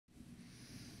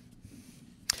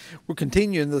We're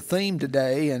continuing the theme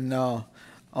today and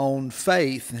on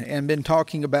faith, and been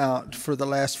talking about for the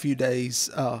last few days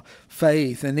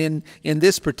faith. And in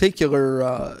this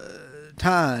particular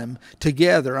time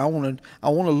together, I want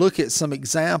to look at some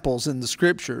examples in the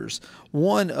scriptures.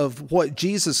 One of what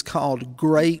Jesus called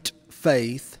great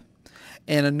faith,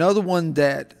 and another one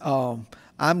that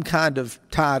I'm kind of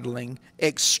titling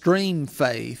extreme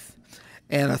faith.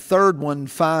 And a third one,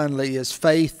 finally, is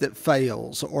faith that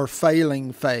fails, or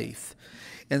failing faith.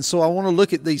 And so I want to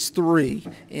look at these three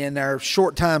in our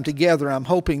short time together. I'm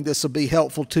hoping this will be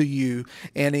helpful to you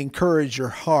and encourage your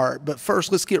heart. But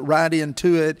first, let's get right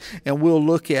into it, and we'll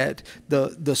look at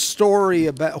the story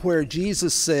about where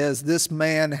Jesus says this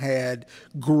man had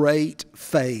great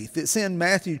faith. It's in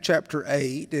Matthew chapter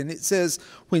 8, and it says,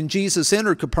 when Jesus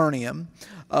entered Capernaum,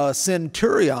 a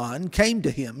centurion came to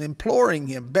him, imploring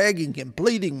him, begging him,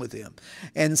 pleading with him,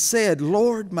 and said,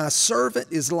 Lord, my servant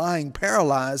is lying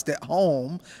paralyzed at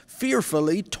home,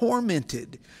 fearfully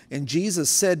tormented. And Jesus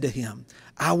said to him,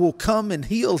 I will come and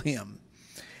heal him.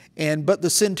 But the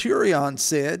centurion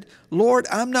said, Lord,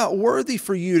 I'm not worthy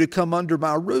for you to come under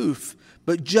my roof,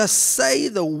 but just say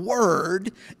the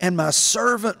word, and my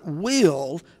servant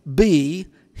will be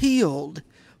healed.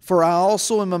 For I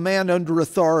also am a man under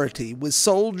authority, with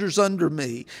soldiers under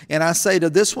me. And I say to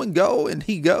this one, go, and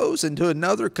he goes, and to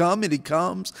another, come, and he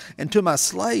comes, and to my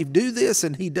slave, do this,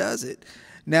 and he does it.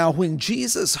 Now when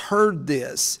Jesus heard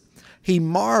this, he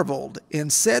marveled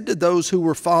and said to those who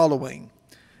were following,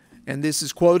 and this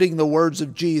is quoting the words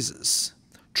of Jesus,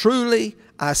 truly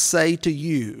I say to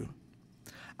you,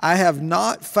 I have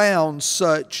not found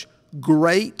such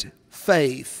great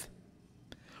faith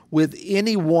with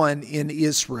anyone in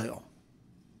Israel.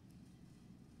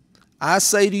 I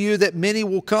say to you that many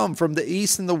will come from the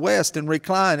east and the west and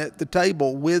recline at the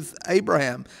table with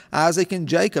Abraham, Isaac, and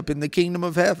Jacob in the kingdom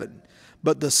of heaven.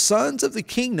 But the sons of the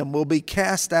kingdom will be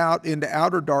cast out into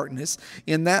outer darkness.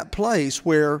 In that place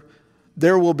where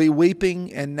there will be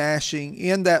weeping and gnashing.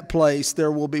 In that place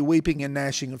there will be weeping and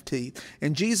gnashing of teeth.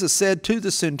 And Jesus said to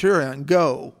the centurion,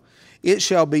 go, it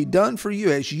shall be done for you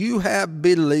as you have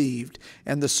believed.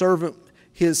 And the servant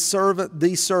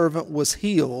was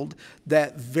healed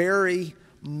that very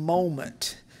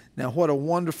moment. Now, what a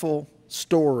wonderful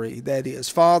story that is.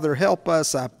 Father, help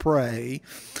us, I pray,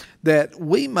 that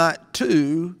we might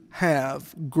too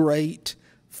have great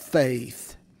faith.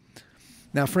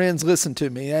 Now, friends, listen to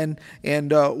me, and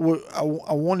I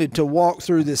wanted to walk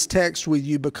through this text with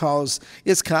you because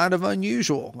it's kind of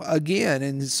unusual again.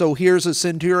 And so here's a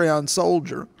centurion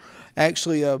soldier,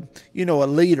 actually a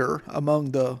leader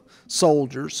among the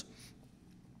soldiers,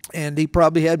 and he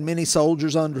probably had many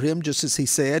soldiers under him, just as he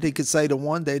said. He could say to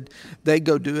one, they'd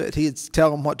go do it. He'd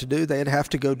tell them what to do. They'd have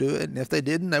to go do it. And if they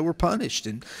didn't, they were punished.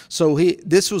 And so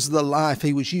this was the life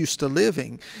he was used to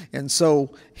living. And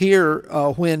so here,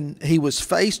 when he was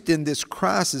faced in this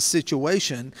crisis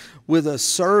situation with a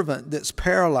servant that's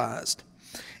paralyzed,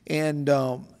 and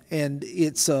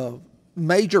it's a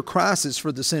major crisis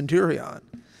for the centurion.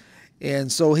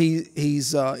 And so he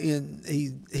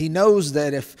knows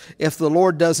that if the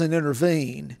Lord doesn't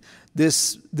intervene,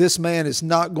 this man is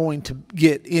not going to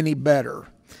get any better.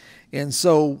 And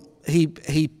so he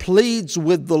pleads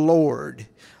with the Lord.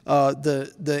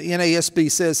 The NASB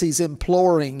says he's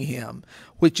imploring him,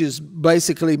 which is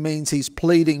basically means he's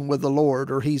pleading with the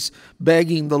Lord, or he's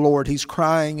begging the Lord. He's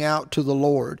crying out to the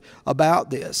Lord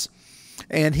about this.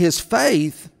 And his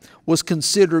faith was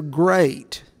considered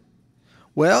great.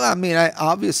 Well, I mean,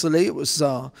 obviously it was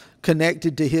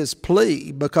connected to his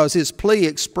plea, because his plea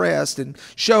expressed and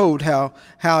showed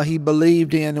how he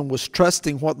believed in and was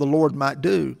trusting what the Lord might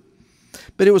do.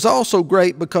 But it was also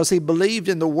great because he believed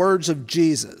in the words of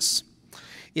Jesus.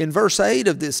 In verse 8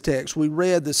 of this text, we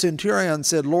read, the centurion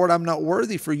said, Lord, I'm not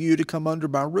worthy for you to come under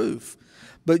my roof,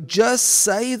 but just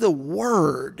say the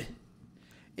word,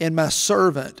 and my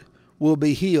servant will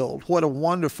be healed. What a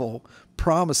wonderful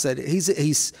promise that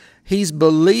is. He's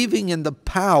believing in the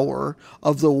power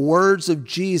of the words of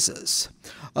Jesus'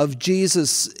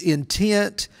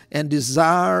 intent and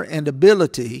desire and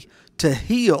ability to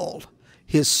heal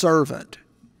his servant.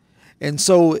 And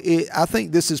so I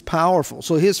think this is powerful.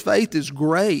 So his faith is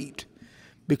great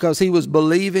because he was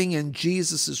believing in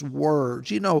Jesus'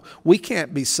 words. You know, we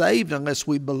can't be saved unless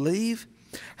we believe.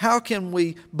 How can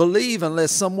we believe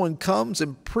unless someone comes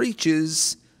and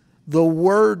preaches the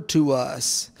word to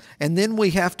us? And then we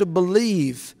have to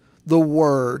believe the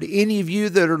word. Any of you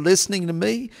that are listening to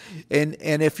me, and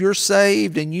if you're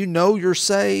saved and you know you're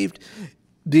saved,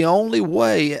 the only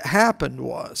way it happened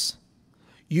was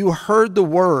you heard the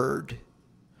word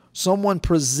Someone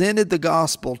presented the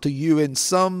gospel to you in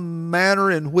some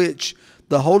manner in which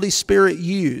the Holy Spirit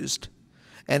used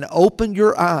and opened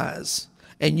your eyes,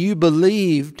 and you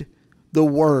believed the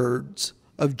words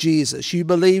of Jesus. You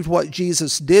believed what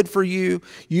Jesus did for you.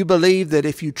 You believed that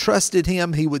if you trusted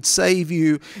Him, He would save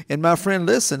you. And my friend,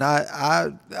 listen,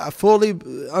 I fully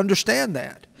understand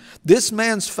that. This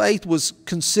man's faith was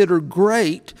considered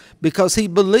great because he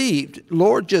believed,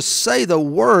 Lord, just say the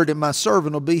word and my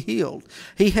servant will be healed.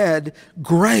 He had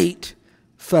great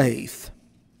faith.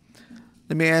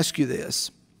 Let me ask you this.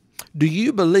 Do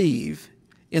you believe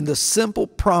in the simple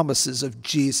promises of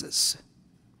Jesus?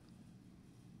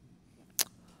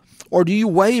 Or do you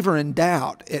waver and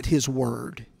doubt at His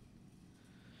word?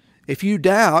 If you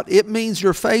doubt, it means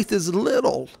your faith is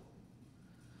little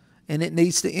and it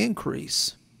needs to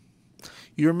increase.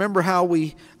 You remember how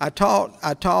I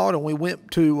taught and we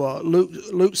went to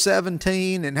Luke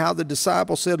 17 and how the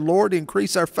disciples said, Lord,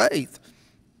 increase our faith.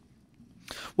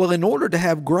 Well, in order to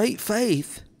have great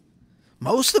faith,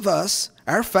 most of us,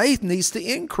 our faith needs to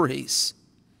increase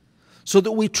so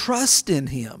that we trust in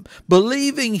Him,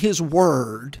 believing His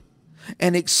word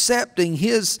and accepting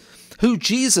who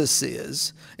Jesus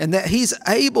is and that He's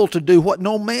able to do what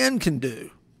no man can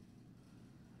do.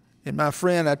 And my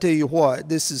friend, I tell you what,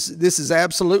 this is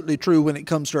absolutely true when it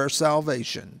comes to our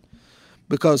salvation,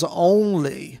 because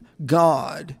only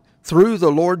God, through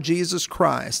the Lord Jesus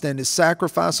Christ and His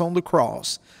sacrifice on the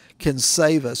cross, can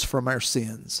save us from our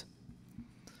sins.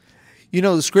 You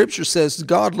know, the Scripture says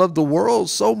God loved the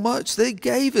world so much that He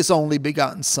gave His only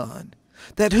begotten Son,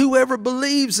 that whoever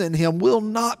believes in Him will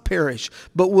not perish,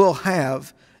 but will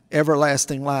have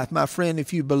everlasting life. My friend,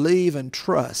 if you believe and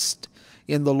trust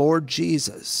in the Lord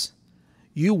Jesus,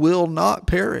 you will not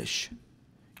perish.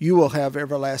 You will have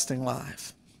everlasting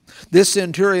life. This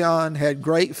centurion had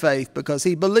great faith because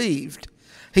he believed.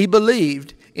 He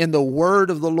believed in the word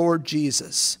of the Lord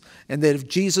Jesus, and that if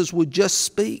Jesus would just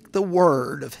speak the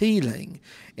word of healing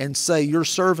and say, your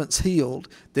servant's healed,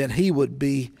 then he would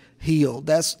be healed.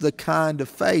 That's the kind of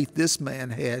faith this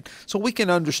man had. So we can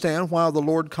understand why the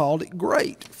Lord called it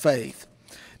great faith.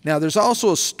 Now, there's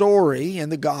also a story in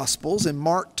the Gospels in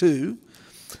Mark 2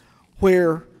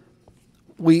 where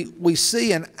we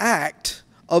see an act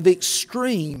of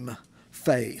extreme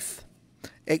faith.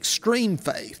 Extreme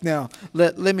faith. Now,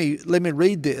 let me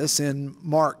read this in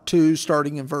Mark 2,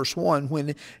 starting in verse 1.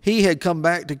 When he had come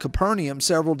back to Capernaum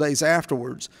several days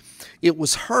afterwards, it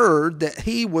was heard that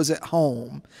he was at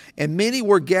home, and many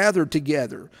were gathered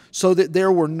together, so that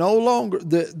there was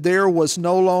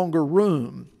no longer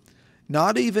room,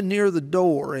 not even near the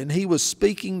door, and he was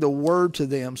speaking the word to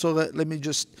them. So let me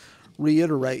just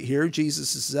reiterate here.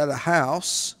 Jesus is at a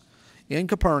house in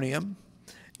Capernaum,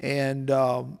 and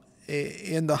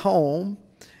in the home,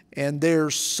 and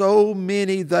there's so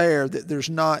many there that there's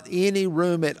not any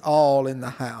room at all in the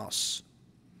house.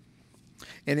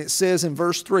 And it says in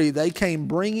verse 3, they came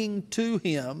bringing to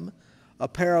him a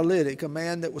paralytic, a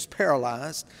man that was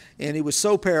paralyzed, and he was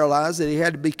so paralyzed that he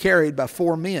had to be carried by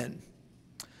 4 men.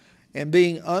 And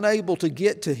being unable to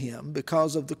get to him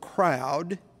because of the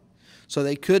crowd, so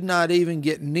they could not even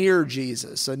get near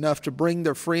Jesus enough to bring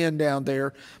their friend down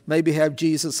there, maybe have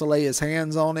Jesus lay his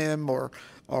hands on him or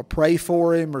pray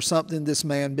for him or something, this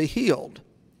man be healed.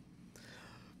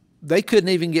 They couldn't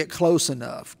even get close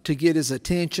enough to get his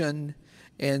attention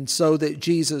and so that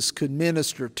Jesus could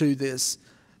minister to this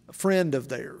friend of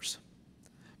theirs.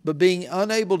 But being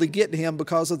unable to get to him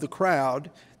because of the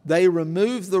crowd, they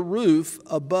removed the roof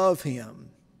above him.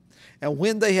 And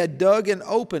when they had dug an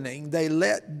opening, they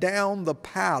let down the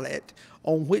pallet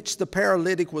on which the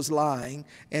paralytic was lying.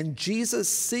 And Jesus,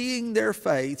 seeing their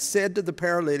faith, said to the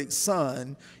paralytic,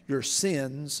 "Son, your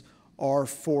sins are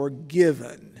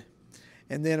forgiven."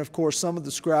 And then, of course, some of the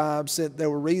scribes said they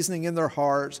were reasoning in their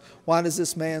hearts, why does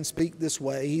this man speak this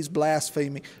way? He's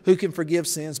blaspheming. Who can forgive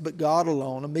sins but God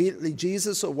alone? Immediately,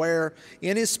 Jesus, aware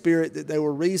in his spirit that they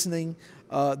were reasoning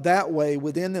that way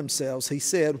within themselves, he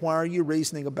said, why are you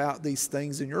reasoning about these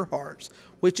things in your hearts?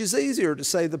 Which is easier, to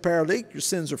say to the paralytic, your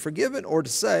sins are forgiven, or to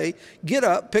say, get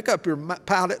up, pick up your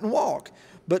pallet and walk?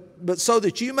 But so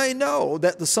that you may know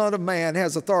that the Son of Man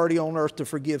has authority on earth to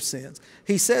forgive sins.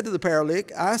 He said to the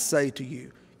paralytic, I say to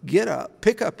you, get up,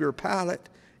 pick up your pallet,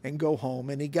 and go home.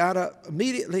 And he got up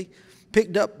immediately,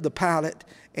 picked up the pallet,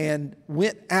 and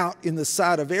went out in the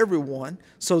sight of everyone,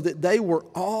 so that they were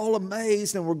all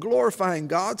amazed and were glorifying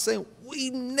God, saying,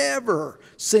 we never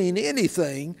seen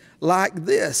anything like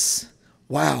this.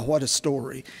 Wow, what a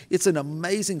story. It's an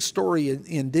amazing story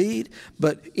indeed,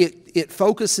 but it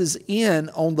focuses in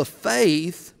on the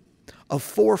faith of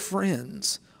 4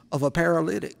 friends of a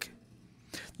paralytic.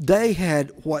 They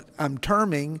had what I'm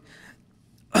calling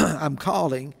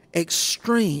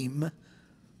extreme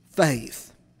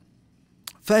faith.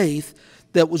 Faith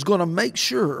that was going to make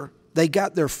sure they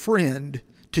got their friend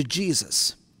to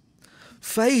Jesus.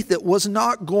 Faith that was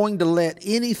not going to let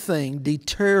anything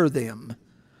deter them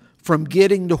from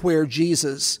getting to where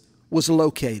Jesus was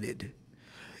located.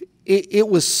 It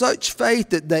was such faith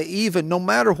that they even, no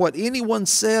matter what anyone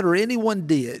said or anyone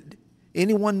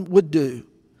would do,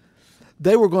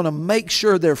 they were going to make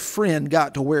sure their friend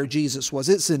got to where Jesus was.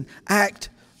 It's an act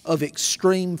of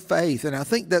extreme faith. And I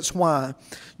think that's why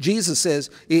Jesus says,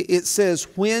 it says,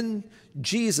 when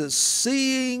Jesus,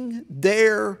 seeing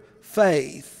their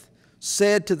faith,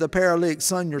 said to the paralytic,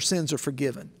 son, your sins are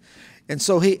forgiven. And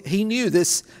so he knew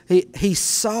this. He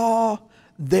saw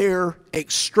their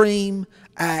extreme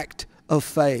act of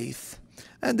faith.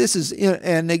 And this is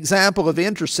an example of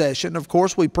intercession. Of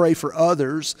course, we pray for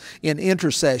others in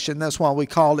intercession. That's why we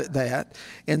call it that.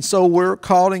 And so we're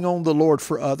calling on the Lord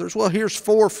for others. Well, here's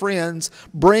 4 friends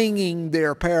bringing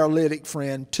their paralytic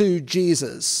friend to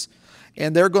Jesus.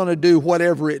 And they're going to do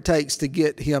whatever it takes to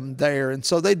get him there. And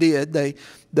so they did. They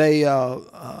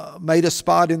made a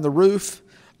spot in the roof,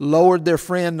 lowered their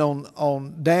friend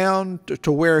on down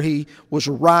to where he was,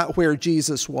 right where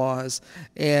Jesus was.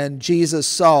 And Jesus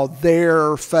saw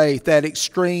their faith, that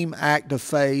extreme act of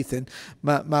faith. And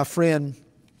my friend,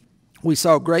 we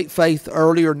saw great faith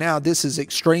earlier. Now this is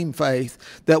extreme faith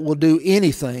that will do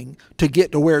anything to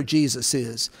get to where Jesus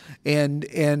is. And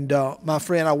my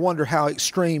friend, I wonder how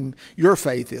extreme your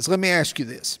faith is. Let me ask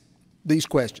you these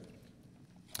questions.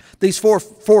 These four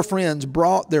friends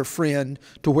brought their friend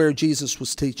to where Jesus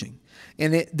was teaching.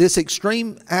 And this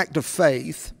extreme act of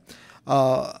faith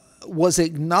was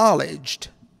acknowledged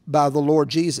by the Lord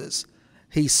Jesus.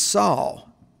 He saw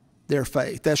their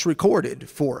faith. That's recorded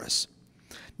for us.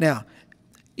 Now,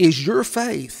 is your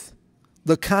faith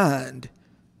the kind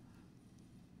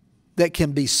that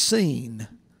can be seen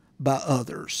by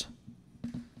others?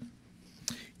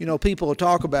 You know, people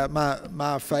talk about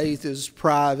my faith is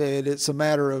private. It's a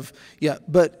matter of,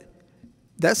 but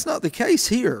that's not the case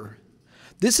here.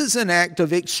 This is an act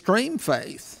of extreme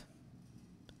faith.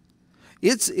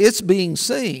 It's being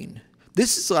seen.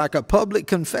 This is like a public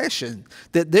confession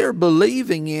that they're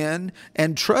believing in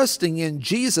and trusting in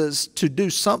Jesus to do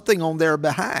something on their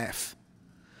behalf.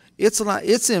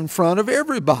 It's in front of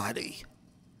everybody.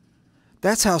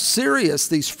 That's how serious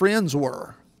these friends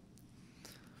were.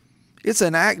 It's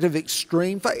an act of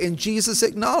extreme faith. And Jesus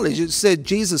acknowledged it. Said,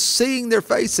 Jesus, seeing their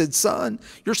faith, said, son,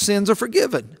 your sins are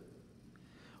forgiven.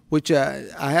 Which I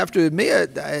have to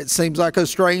admit, it seems like a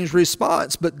strange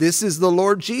response. But this is the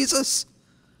Lord Jesus.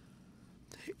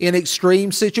 In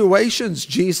extreme situations,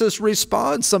 Jesus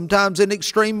responds sometimes in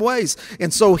extreme ways.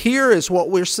 And so here is what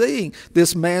we're seeing.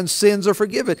 This man's sins are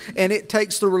forgiven. And it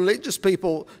takes the religious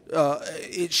people,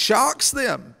 it shocks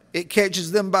them. It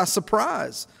catches them by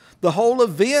surprise. The whole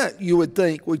event, you would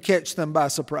think, would catch them by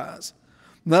surprise.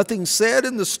 Nothing said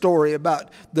in the story about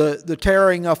the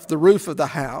tearing off the roof of the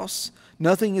house.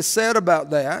 Nothing is said about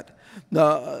that.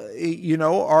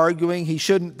 Arguing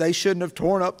they shouldn't have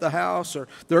torn up the house, or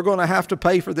they're going to have to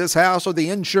pay for this house, or the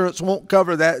insurance won't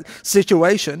cover that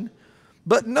situation.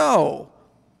 But no,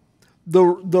 the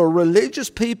religious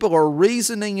people are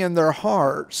reasoning in their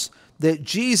hearts that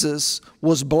Jesus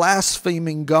was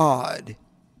blaspheming God.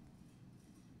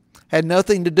 Had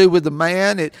nothing to do with the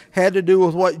man. It had to do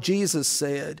with what Jesus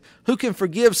said. Who can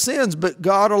forgive sins but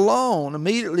God alone?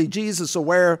 Immediately Jesus,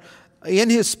 aware in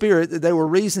his spirit that they were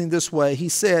reasoning this way, he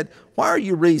said, why are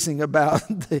you reasoning about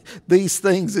these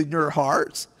things in your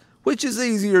hearts? Which is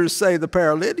easier to say, the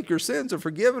paralytic, your sins are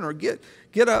forgiven, or get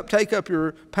up, take up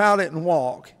your pallet and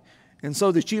walk. And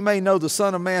so that you may know the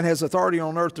Son of Man has authority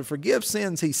on earth to forgive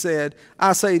sins, he said,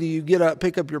 I say to you, get up,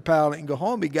 pick up your pallet and go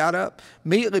home. He got up,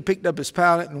 immediately picked up his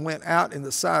pallet and went out in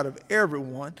the sight of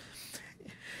everyone.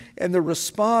 And the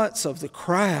response of the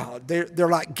crowd, they're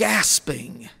like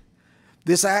gasping.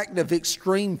 This act of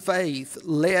extreme faith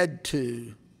led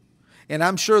to, and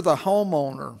I'm sure the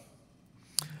homeowner,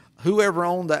 whoever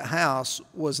owned that house,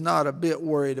 was not a bit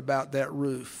worried about that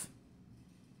roof.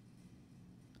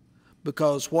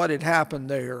 Because what had happened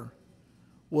there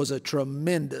was a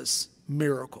tremendous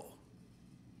miracle.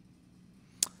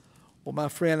 Well, my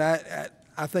friend,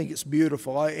 I think it's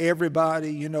beautiful.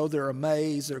 Everybody, they're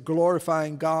amazed. They're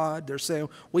glorifying God. They're saying,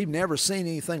 we've never seen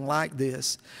anything like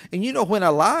this. And when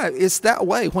it's that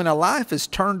way. When a life is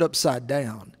turned upside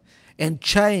down and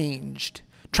changed,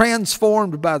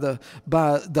 transformed by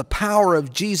the power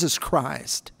of Jesus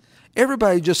Christ,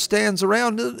 everybody just stands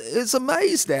around and is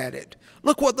amazed at it.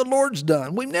 Look what the Lord's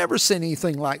done. We've never seen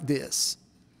anything like this.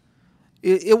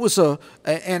 It was an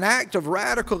act of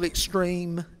radical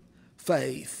extreme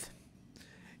faith.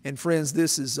 And friends,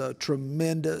 this is a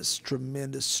tremendous,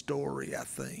 tremendous story, I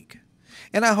think.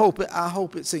 And I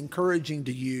hope it's encouraging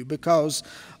to you, because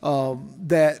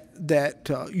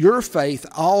your faith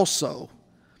also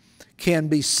can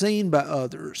be seen by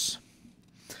others.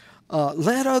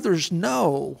 Let others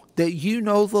know that you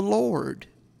know the Lord.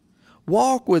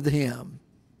 Walk with Him.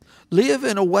 Live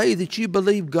in a way that you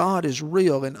believe God is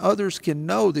real, and others can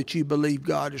know that you believe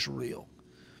God is real.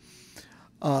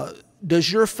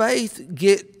 Does your faith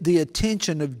get the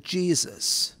attention of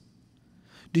Jesus?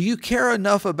 Do you care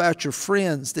enough about your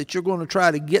friends that you're going to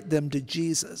try to get them to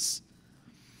Jesus?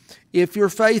 If your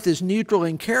faith is neutral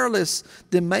and careless,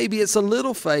 then maybe it's a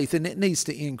little faith and it needs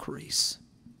to increase.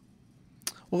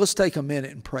 Well, let's take a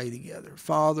minute and pray together.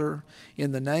 Father,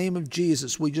 in the name of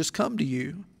Jesus, we just come to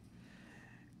you.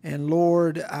 And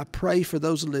Lord, I pray for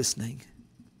those listening.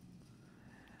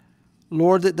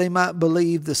 Lord, that they might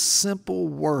believe the simple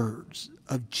words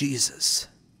of Jesus.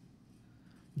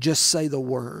 Just say the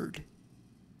word.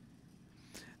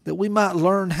 That we might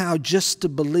learn how just to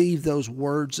believe those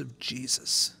words of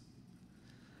Jesus.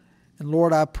 And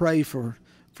Lord, I pray for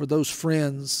those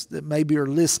friends that maybe are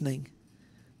listening,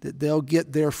 that they'll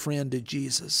get their friend to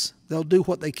Jesus. They'll do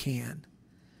what they can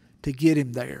to get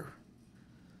him there,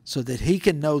 so that he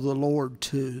can know the Lord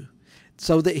too,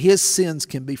 so that his sins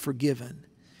can be forgiven.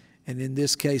 And in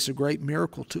this case, a great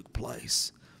miracle took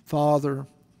place. Father,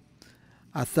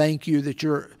 I thank you that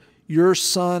your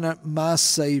Son, my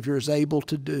Savior, is able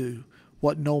to do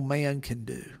what no man can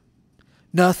do.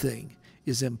 Nothing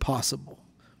is impossible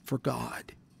for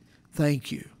God.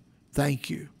 Thank you, thank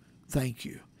you, thank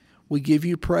you. We give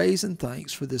you praise and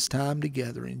thanks for this time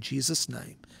together. In Jesus'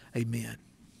 name, amen.